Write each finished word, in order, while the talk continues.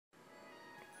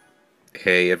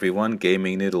Hey everyone,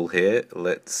 Gaming Noodle here.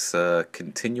 Let's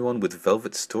continue on with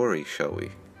Velvet Story, shall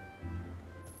we?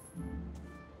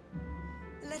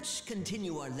 Let's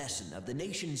continue our lesson of the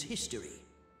nation's history.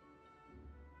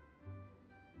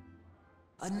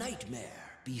 A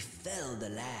nightmare befell the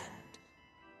land.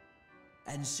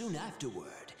 And soon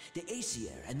afterward, the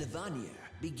Aesir and the Vanir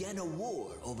began a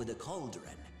war over the cauldron.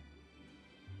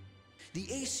 The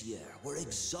Aesir were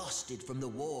exhausted from the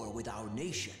war with our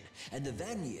nation, and the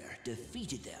Vanir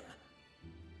defeated them.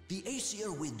 The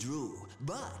Aesir withdrew,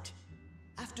 but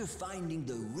after finding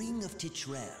the Ring of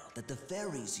Titrel that the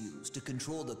fairies used to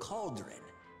control the cauldron,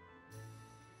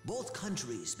 both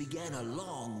countries began a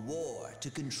long war to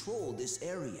control this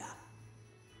area.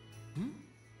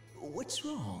 What's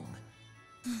wrong?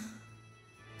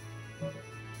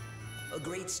 A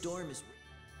great storm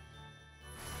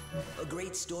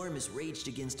has raged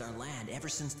against our land ever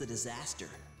since the disaster.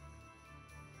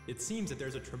 It seems that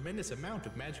there's a tremendous amount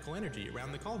of magical energy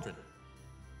around the cauldron.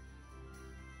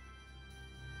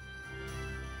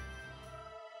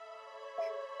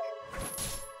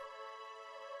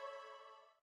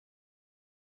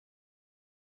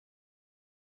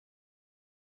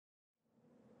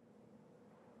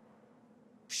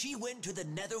 She went to the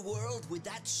netherworld with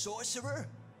that sorcerer?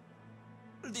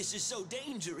 This is so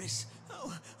dangerous.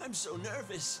 Oh, I'm so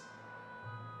nervous.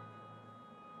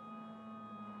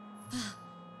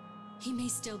 He may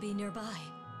still be nearby.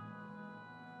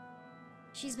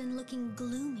 She's been looking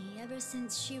gloomy ever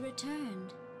since she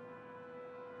returned.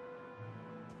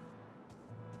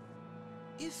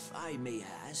 If I may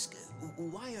ask,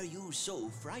 why are you so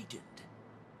frightened?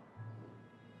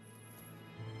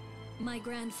 My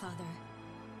grandfather,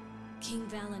 King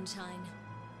Valentine,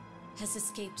 has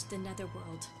escaped the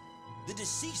netherworld. The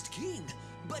deceased king?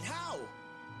 But how?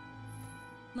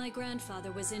 My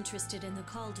grandfather was interested in the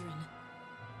cauldron.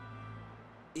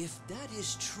 If that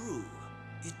is true,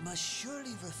 it must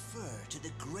surely refer to the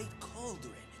great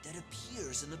cauldron that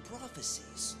appears in the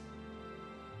prophecies.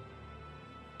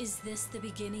 Is this the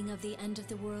beginning of the end of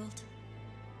the world?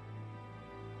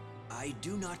 I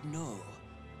do not know.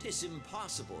 'Tis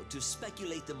impossible to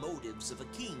speculate the motives of a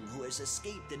king who has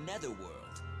escaped the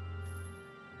netherworld.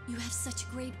 You have such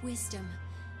great wisdom.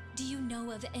 Do you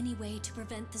know of any way to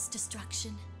prevent this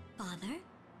destruction, Father?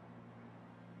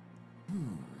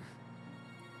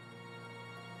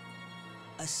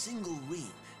 A single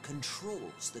ring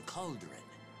controls the cauldron.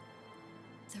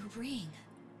 The ring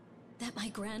that my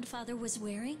grandfather was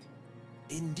wearing?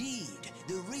 Indeed,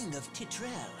 the Ring of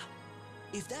Titrel.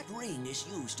 If that ring is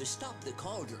used to stop the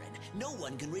cauldron, no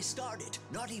one can restart it,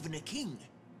 not even a king.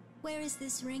 Where is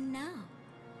this ring now?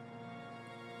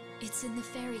 It's in the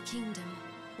fairy kingdom,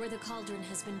 where the cauldron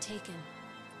has been taken.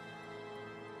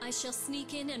 I shall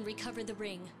sneak in and recover the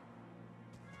ring.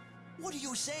 What are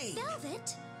you saying?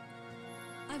 Velvet?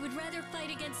 I would rather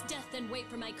fight against death than wait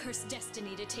for my cursed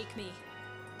destiny to take me.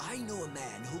 I know a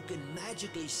man who can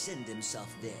magically send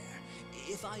himself there.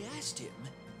 If I asked him...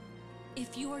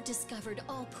 If you are discovered,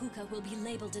 all Puka will be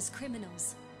labeled as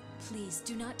criminals. Please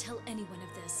do not tell anyone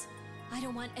of this. I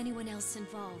don't want anyone else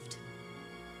involved.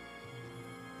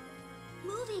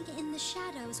 Moving in the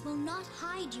shadows will not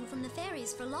hide you from the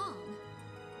fairies for long.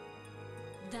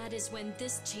 That is when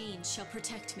this chain shall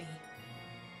protect me.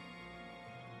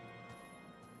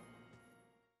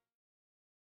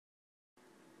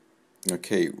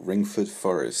 Okay, Ringford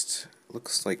Forest.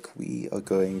 Looks like we are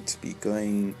going to be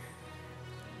going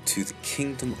to the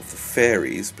Kingdom of the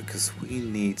Fairies because we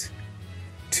need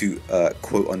to,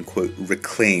 quote-unquote,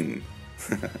 reclaim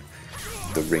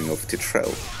the Ring of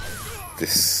Titrel.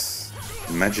 This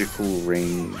magical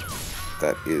ring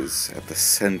that is at the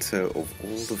center of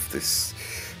all of this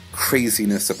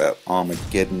craziness about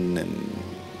Armageddon and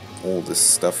all this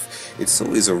stuff. It's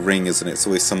always a ring, isn't it? It's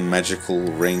always some magical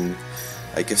ring.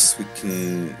 I guess we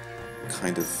can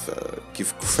kind of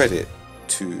give credit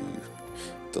to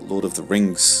the Lord of the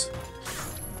Rings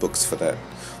books for that.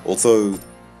 Although,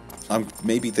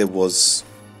 maybe there was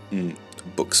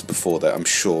books before that, I'm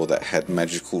sure, that had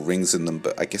magical rings in them,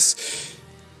 but I guess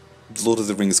Lord of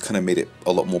the Rings kind of made it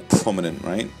a lot more prominent,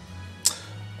 right?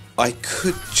 I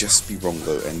could just be wrong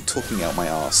though, and talking out my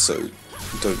arse, so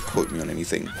don't quote me on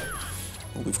anything.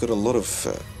 Well, we've got a lot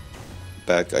of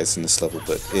bad guys in this level,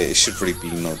 but it should really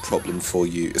be no problem for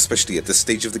you, especially at this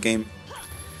stage of the game.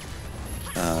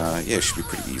 Yeah, it should be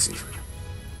pretty easy.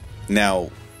 Now,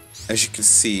 as you can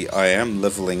see, I am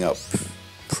leveling up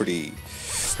pretty...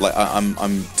 Like,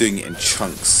 I'm doing it in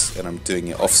chunks, and I'm doing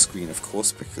it off-screen, of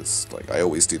course, because, like, I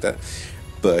always do that.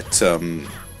 But,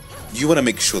 you want to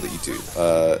make sure that you do.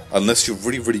 Unless you're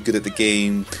really, really good at the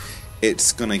game,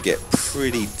 it's gonna get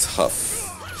pretty tough.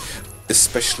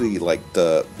 especially like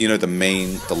the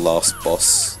last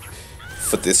boss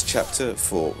for this chapter,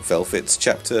 for Velvet's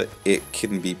chapter, it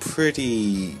can be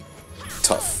pretty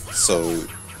tough. So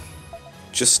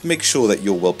just make sure that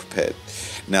you're well prepared.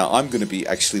 Now I'm going to be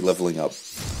actually leveling up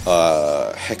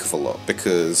a heck of a lot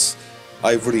because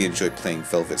I really enjoy playing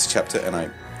Velvet's chapter and I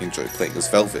enjoy playing as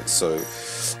Velvet, so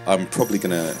I'm probably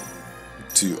going to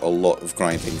do a lot of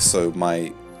grinding. So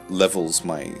my levels,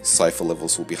 my cipher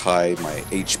levels will be high, my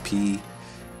HP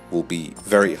will be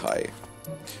very high.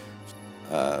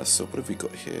 So what have we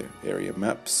got here? Area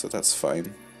map, so that's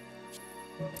fine.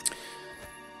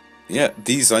 Yeah,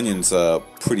 these onions are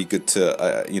pretty good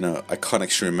to, you know, I can't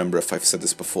actually remember if I've said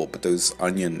this before, but those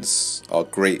onions are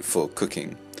great for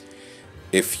cooking.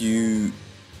 If you,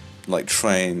 like,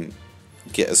 try and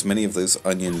get as many of those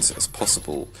onions as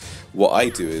possible, what I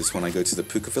do is when I go to the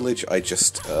Puka village, I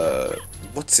just,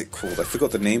 what's it called? I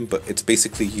forgot the name, but it's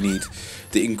basically you need,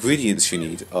 the ingredients you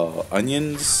need are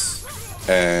onions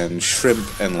and shrimp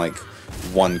and like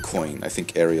 1 coin, I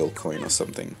think Ariel coin or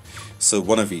something. So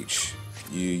 1 of each.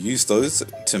 You use those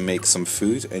to make some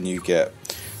food and you get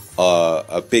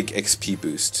a big XP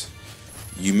boost.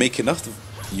 You make enough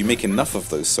of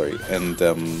those, sorry, and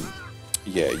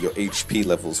yeah, your HP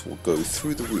levels will go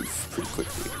through the roof pretty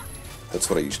quickly. That's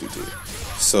what I usually do.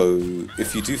 So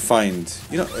if you do find,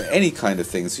 you know, any kind of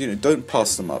things, you know, don't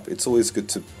pass them up. It's always good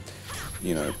to,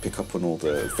 you know, pick up on all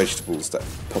the vegetables that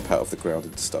pop out of the ground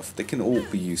and stuff. They can all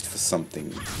be used for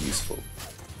something useful.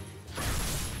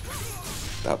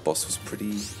 That boss was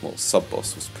pretty, well,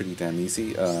 sub-boss was pretty damn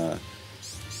easy.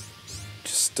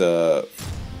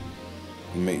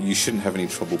 You shouldn't have any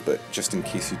trouble, but just in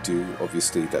case you do,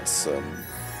 obviously that's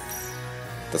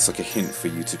like a hint for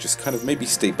you to just kind of maybe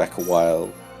stay back a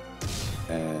while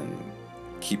and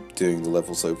keep doing the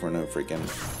levels over and over again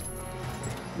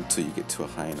until you get to a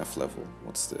high enough level.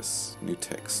 What's this? New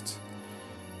text.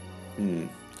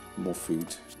 More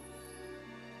food.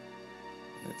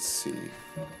 Let's see.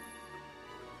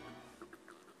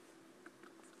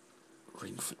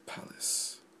 Ringfoot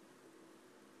Palace.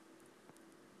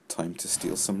 Time to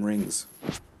steal some rings.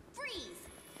 Freeze!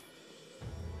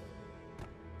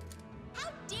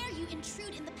 How dare you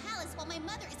intrude in the palace while my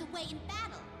mother is away in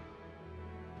battle?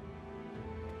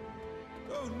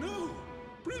 Oh no!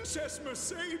 Princess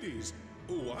Mercedes!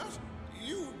 What?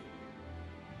 You...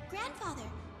 Grandfather,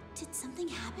 did something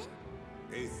happen?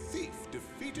 A thief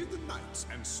defeated the knights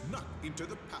and snuck into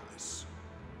the palace.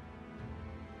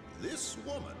 This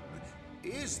woman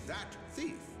is that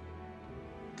thief.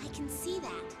 I can see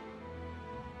that.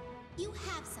 You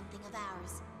have something of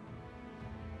ours.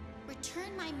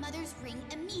 Return my mother's ring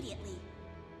immediately.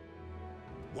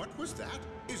 What was that?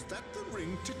 Is that the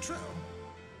ring Titrell?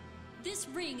 This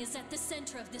ring is at the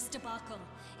center of this debacle.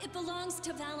 It belongs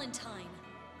to Valentine.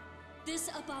 This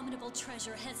abominable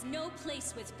treasure has no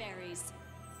place with fairies.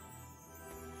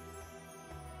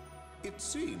 It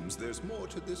seems there's more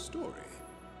to this story.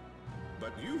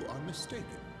 But you are mistaken.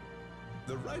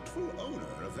 The rightful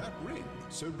owner of that ring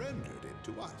surrendered it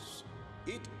to us.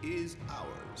 It is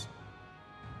ours.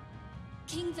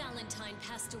 King Valentine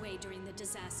passed away during the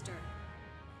disaster.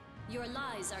 Your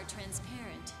lies are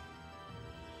transparent.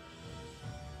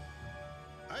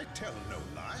 I tell no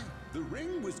lie. The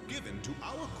ring was given to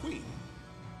our queen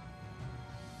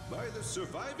by the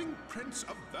surviving Prince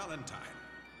of Valentine.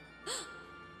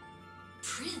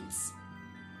 Prince?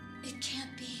 It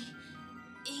can't be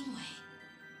Ingwe.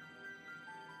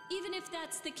 Even if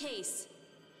that's the case,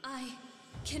 I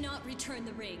cannot return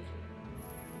the ring.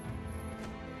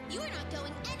 You are not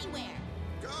going anywhere.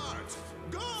 Guards!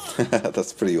 Guards!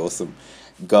 That's pretty awesome.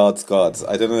 Guards, guards.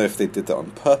 I don't know if they did that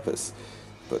on purpose,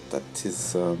 but that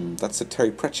is that's a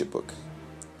Terry Pratchett book.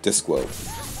 Discworld.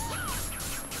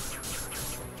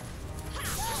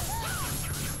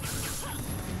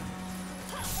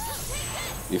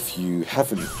 If you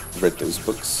haven't read those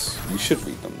books, you should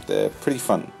read them. They're pretty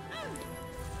fun.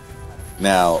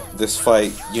 Now, this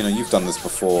fight, you know, you've done this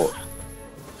before.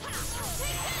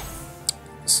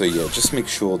 So yeah, just make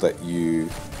sure that you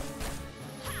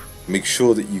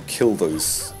kill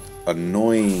those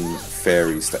annoying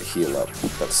fairies that heal up.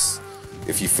 That's,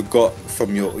 if you forgot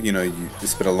from your, you know,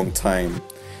 it's been a long time,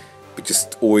 but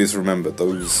just always remember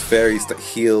those fairies that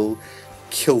heal,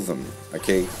 kill them,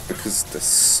 okay? Because they're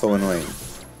so annoying.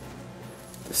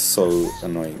 They're so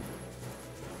annoying.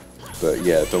 But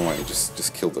yeah, don't worry,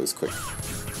 just kill those quick.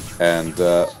 And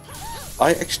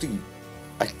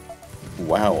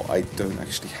wow, I don't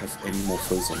actually have any more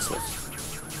phosons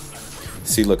left.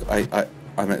 See, look, I'm at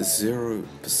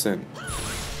 0%.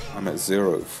 I'm at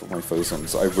 0 for my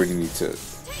phosons. I really need to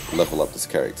level up this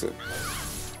character.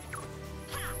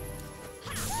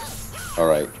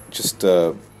 Alright, just,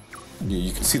 you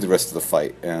can see the rest of the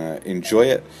fight. Enjoy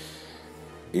it.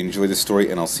 Enjoy the story,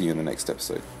 and I'll see you in the next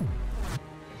episode.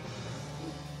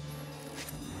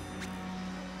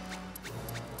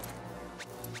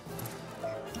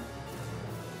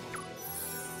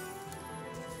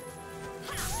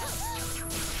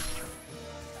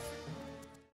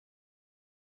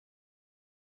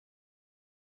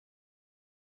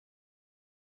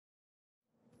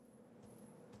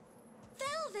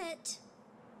 Velvet!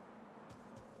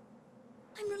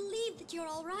 I'm relieved that you're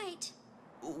all right.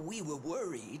 We were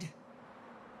worried.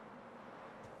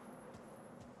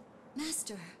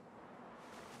 Master.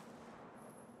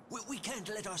 We can't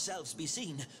let ourselves be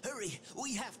seen. Hurry,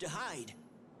 we have to hide.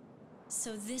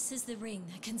 So this is the ring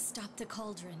that can stop the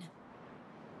cauldron.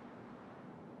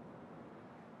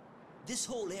 This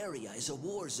whole area is a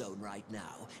war zone right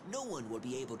now. No one will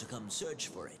be able to come search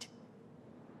for it.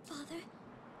 Father,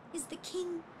 is the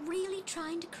king really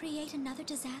trying to create another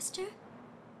disaster?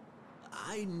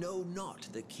 I know not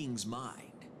the king's mind.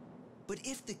 But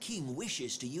if the king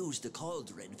wishes to use the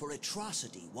cauldron for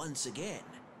atrocity once again,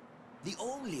 the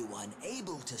only one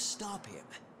able to stop him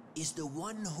is the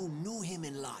one who knew him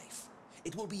in life.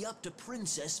 It will be up to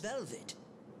Princess Velvet.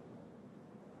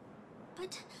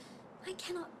 But I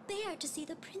cannot bear to see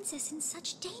the princess in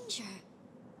such danger.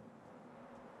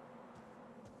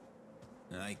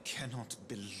 I cannot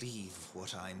believe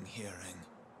what I'm hearing.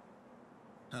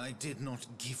 I did not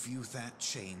give you that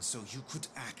chain so you could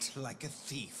act like a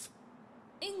thief.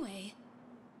 Ingwe,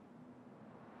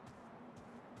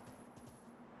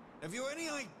 Have you any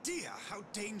idea how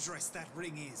dangerous that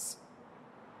ring is?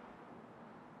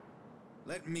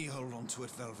 Let me hold on to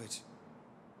it, Velvet.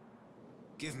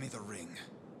 Give me the ring.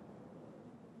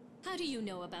 how do you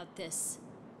know about this?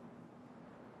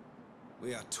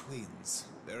 We are twins.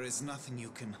 There is nothing you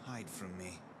can hide from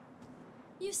me.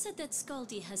 You said that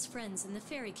Scaldi has friends in the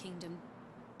Fairy Kingdom.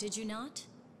 Did you not?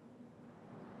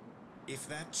 If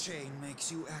that chain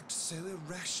makes you act so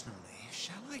irrationally,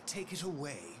 shall I take it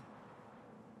away?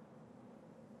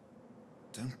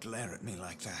 Don't glare at me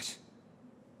like that.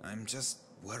 I'm just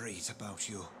worried about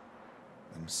you.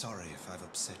 I'm sorry if I've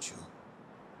upset you.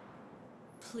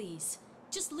 Please,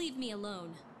 just leave me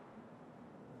alone.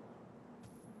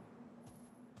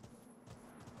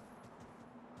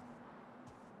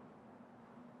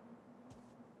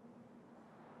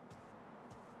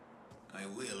 I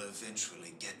will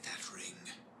eventually get that ring.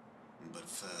 But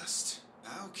first,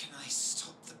 how can I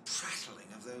stop the prattling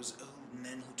of those old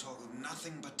men who talk of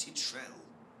nothing but Titrell?